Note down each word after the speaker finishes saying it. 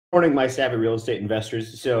Morning, my savvy real estate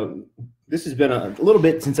investors. So this has been a little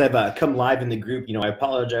bit since I've come live in the group. I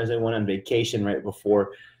apologize. I went on vacation right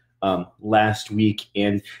before last week.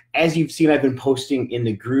 And as you've seen, I've been posting in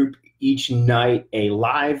the group each night a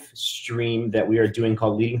live stream that we are doing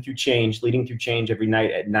called Leading Through Change every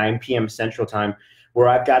night at 9 p.m. Central Time, where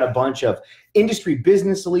I've got a bunch of industry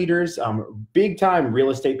business leaders, big time real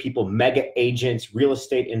estate people, mega agents, real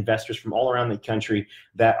estate investors from all around the country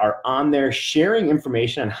that are on there sharing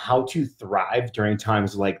information on how to thrive during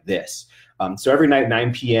times like this. So every night,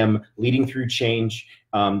 9 p.m., Leading Through Change.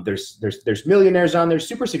 There's millionaires on there,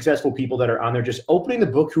 super successful people that are on there, just opening the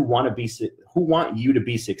book who want you to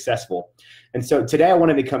be successful. And so today I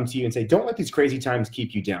wanted to come to you and say, don't let these crazy times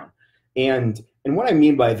keep you down. And what I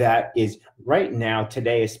mean by that is right now,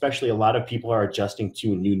 today, especially, a lot of people are adjusting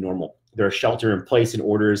to a new normal. There are shelter-in-place and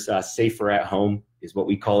orders, safer at home is what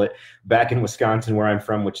we call it back in Wisconsin, where I'm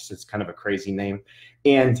from, which is kind of a crazy name.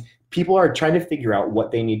 And people are trying to figure out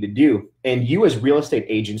what they need to do. And you as real estate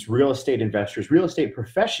agents, real estate investors, real estate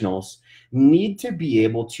professionals need to be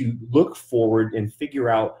able to look forward and figure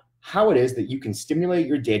out how it is that you can stimulate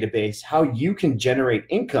your database, how you can generate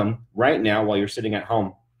income right now while you're sitting at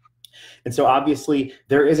home. And so obviously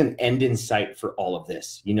there is an end in sight for all of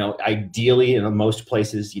this. Ideally in most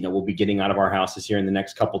places, we'll be getting out of our houses here in the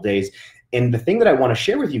next couple days. And the thing that I want to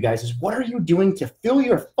share with you guys is, what are you doing to fill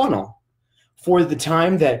your funnel for the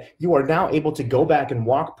time that you are now able to go back and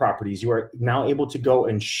walk properties? You are now able to go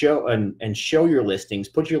and show your listings,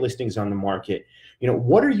 put your listings on the market.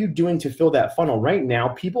 What are you doing to fill that funnel? Right now,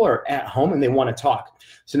 people are at home and they want to talk.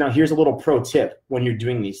 So now here's a little pro tip when you're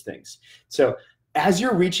doing these things. So as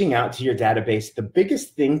you're reaching out to your database, the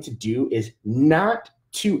biggest thing to do is not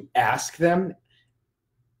to ask them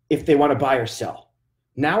if they want to buy or sell.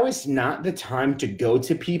 Now is not the time to go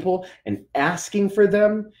to people and asking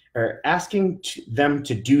them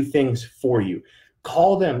to do things for you.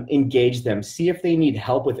 Call them, engage them, see if they need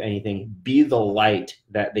help with anything, be the light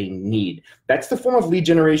that they need. That's the form of lead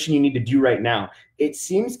generation you need to do right now. It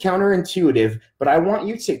seems counterintuitive, but I want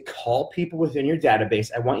you to call people within your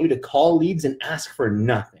database. I want you to call leads and ask for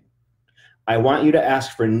nothing. I want you to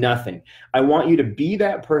ask for nothing. I want you to be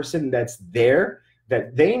that person that's there,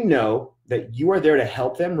 that they know that you are there to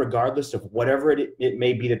help them regardless of whatever it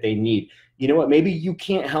may be that they need. You know what? Maybe you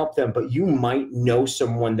can't help them, but you might know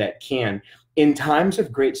someone that can. In times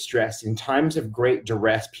of great stress, in times of great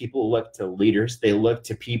duress, people look to leaders. They look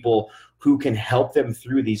to people who can help them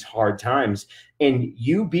through these hard times. And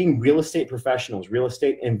you being real estate professionals, real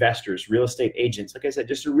estate investors, real estate agents, like I said,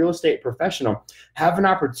 just a real estate professional, have an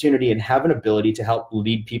opportunity and have an ability to help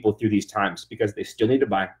lead people through these times, because they still need to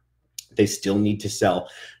buy. They still need to sell.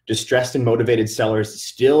 Distressed and motivated sellers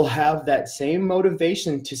still have that same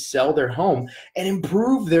motivation to sell their home and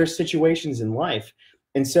improve their situations in life.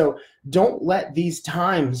 And so don't let these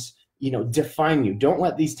times, define you. Don't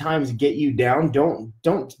let these times get you down.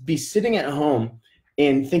 Don't be sitting at home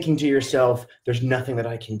and thinking to yourself, there's nothing that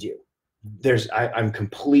I can do. I'm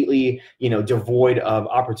completely, devoid of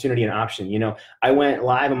opportunity and option. I went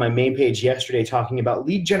live on my main page yesterday talking about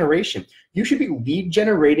lead generation. You should be lead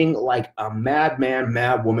generating like a madman,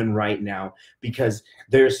 mad woman right now, because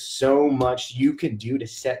there's so much you can do to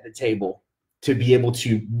set the table to be able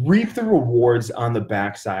to reap the rewards on the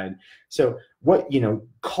backside. So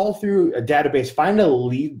call through a database, find a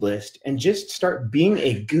lead list, and just start being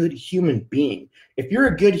a good human being. If you're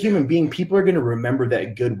a good human being, people are going to remember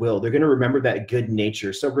that goodwill. They're going to remember that good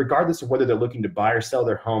nature. So regardless of whether they're looking to buy or sell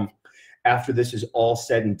their home, after this is all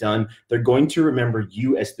said and done, they're going to remember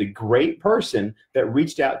you as the great person that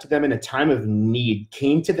reached out to them in a time of need,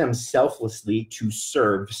 came to them selflessly to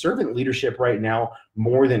serve. Servant leadership right now,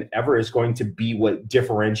 more than ever, is going to be what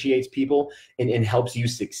differentiates people and helps you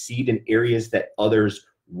succeed in areas that others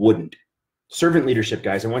wouldn't. Servant leadership,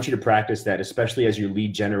 guys, I want you to practice that, especially as you're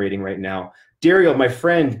lead generating right now. Dario, my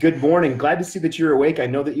friend, good morning. Glad to see that you're awake. I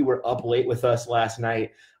know that you were up late with us last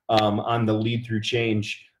night on the Lead Through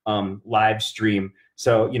Change live stream.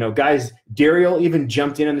 So, guys, Dario even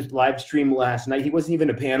jumped in on the live stream last night. He wasn't even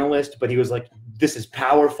a panelist, but he was like, this is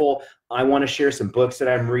powerful. I want to share some books that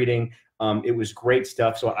I'm reading. It was great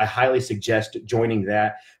stuff. So I highly suggest joining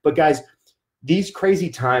that. But guys, these crazy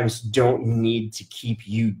times don't need to keep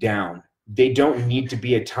you down. They don't need to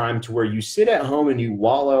be a time to where you sit at home and you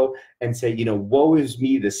wallow and say, woe is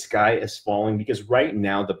me, the sky is falling, because right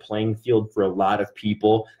now the playing field for a lot of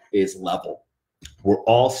people is level. We're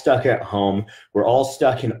all stuck at home. We're all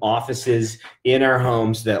stuck in offices in our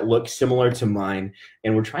homes that look similar to mine.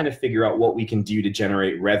 And we're trying to figure out what we can do to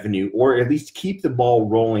generate revenue or at least keep the ball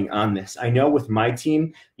rolling on this. I know with my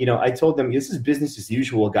team, I told them this is business as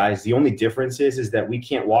usual, guys. The only difference is that we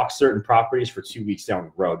can't walk certain properties for 2 weeks down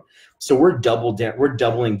the road. So we're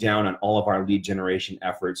doubling down on all of our lead generation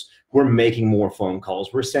efforts. We're making more phone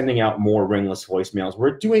calls. We're sending out more ringless voicemails.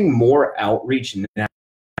 We're doing more outreach now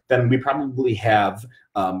than we probably have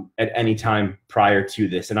at any time prior to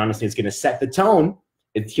this. And honestly, it's going to set the tone.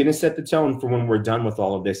 It's going to set the tone for when we're done with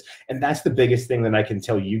all of this. And that's the biggest thing that I can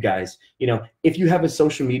tell you guys. If you have a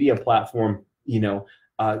social media platform,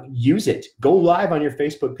 use it. Go live on your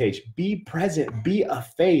Facebook page. Be present. Be a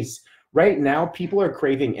face. Right now, people are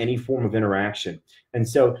craving any form of interaction. And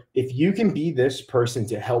so if you can be this person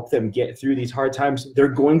to help them get through these hard times, they're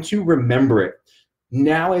going to remember it.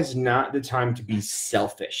 Now is not the time to be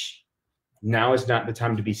selfish. Now is not the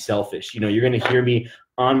time to be selfish. You're going to hear me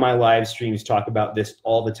on my live streams talk about this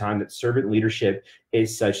all the time, that servant leadership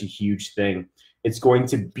is such a huge thing. It's going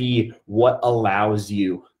to be what allows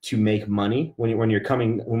you to make money when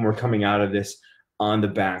we're coming out of this on the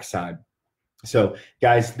backside. So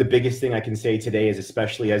guys, the biggest thing I can say today is,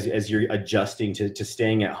 especially as you're adjusting to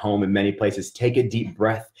staying at home in many places, take a deep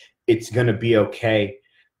breath. It's going to be okay.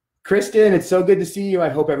 Kristen, it's so good to see you. I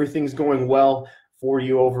hope everything's going well for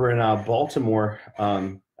you over in Baltimore.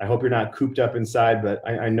 I hope you're not cooped up inside, but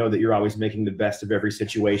I know that you're always making the best of every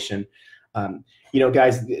situation.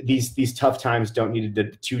 Guys, these tough times don't need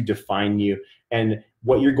to define you. And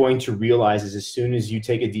what you're going to realize is, as soon as you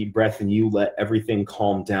take a deep breath and you let everything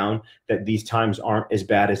calm down, that these times aren't as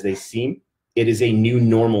bad as they seem. It is a new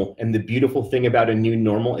normal. And the beautiful thing about a new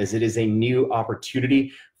normal is it is a new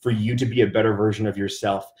opportunity for you to be a better version of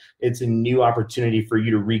yourself. It's a new opportunity for you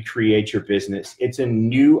to recreate your business. It's a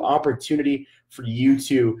new opportunity for you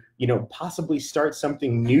to, possibly start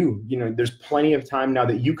something new. There's plenty of time now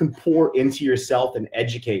that you can pour into yourself and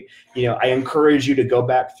educate. I encourage you to go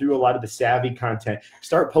back through a lot of the Savvy content.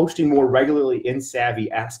 Start posting more regularly in Savvy,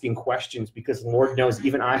 asking questions, because Lord knows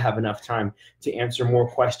even I have enough time to answer more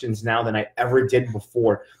questions now than I ever did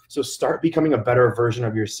before. So start becoming a better version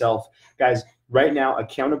of yourself. Guys, right now,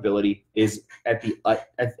 accountability is at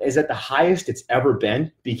the highest it's ever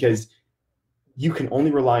been, because you can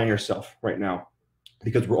only rely on yourself right now,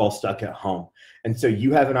 because we're all stuck at home. And so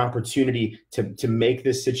you have an opportunity to make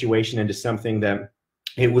this situation into something that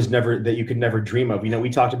you could never dream of. We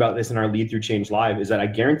talked about this in our Lead Through Change Live, is that I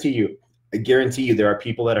guarantee you there are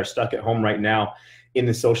people that are stuck at home right now in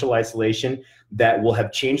the social isolation that will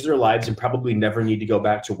have changed their lives and probably never need to go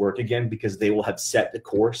back to work again, because they will have set the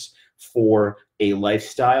course for a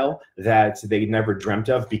lifestyle that they never dreamt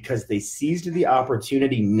of, because they seized the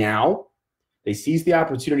opportunity now. They seize the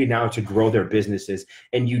opportunity now to grow their businesses.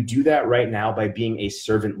 And you do that right now by being a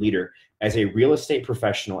servant leader. As a real estate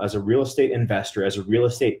professional, as a real estate investor, as a real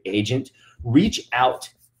estate agent, reach out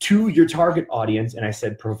to your target audience. And I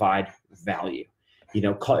said, provide value.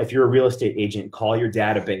 If you're a real estate agent, call your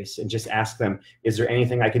database and just ask them, is there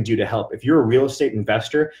anything I can do to help? If you're a real estate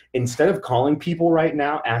investor, instead of calling people right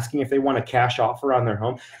now, asking if they want a cash offer on their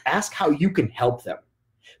home, ask how you can help them.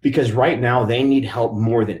 Because right now they need help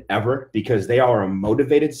more than ever, because they are a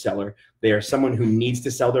motivated seller. They are someone who needs to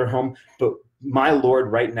sell their home, but my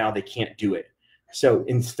Lord, right now they can't do it. So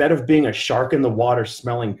instead of being a shark in the water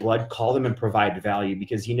smelling blood, call them and provide value,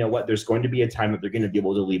 because you know what? There's going to be a time that they're going to be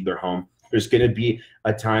able to leave their home. There's going to be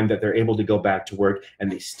a time that they're able to go back to work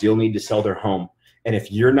and they still need to sell their home. And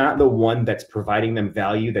if you're not the one that's providing them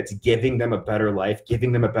value, that's giving them a better life,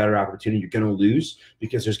 giving them a better opportunity, you're going to lose,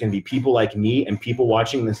 because there's going to be people like me and people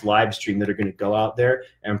watching this live stream that are going to go out there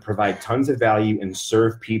and provide tons of value and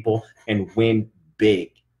serve people and win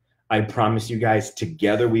big. I promise you guys,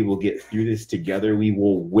 together we will get through this. Together we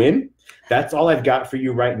will win. That's all I've got for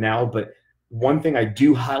you right now. But one thing I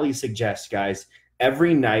do highly suggest, guys,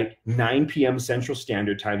 every night, 9 p.m. Central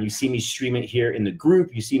Standard Time. You see me stream it here in the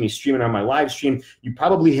group. You see me stream it on my live stream. You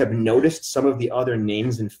probably have noticed some of the other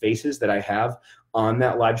names and faces that I have on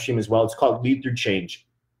that live stream as well. It's called Lead Through Change.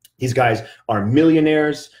 These guys are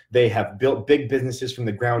millionaires. They have built big businesses from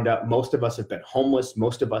the ground up. Most of us have been homeless.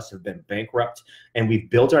 Most of us have been bankrupt. And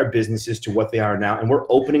we've built our businesses to what they are now. And we're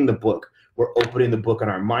opening the book. We're opening the book on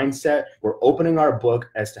our mindset. We're opening our book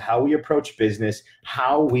as to how we approach business,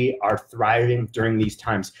 how we are thriving during these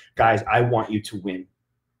times. Guys, I want you to win.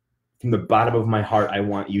 From the bottom of my heart, I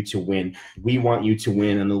want you to win. We want you to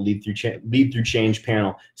win on the Lead Through Change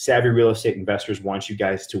panel. Savvy Real Estate Investors want you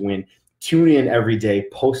guys to win. Tune in every day.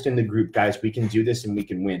 Post in the group, guys. We can do this and we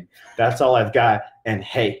can win. That's all I've got. And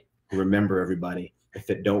hey, remember, everybody, If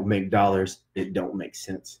it don't make dollars, it don't make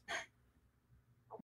sense.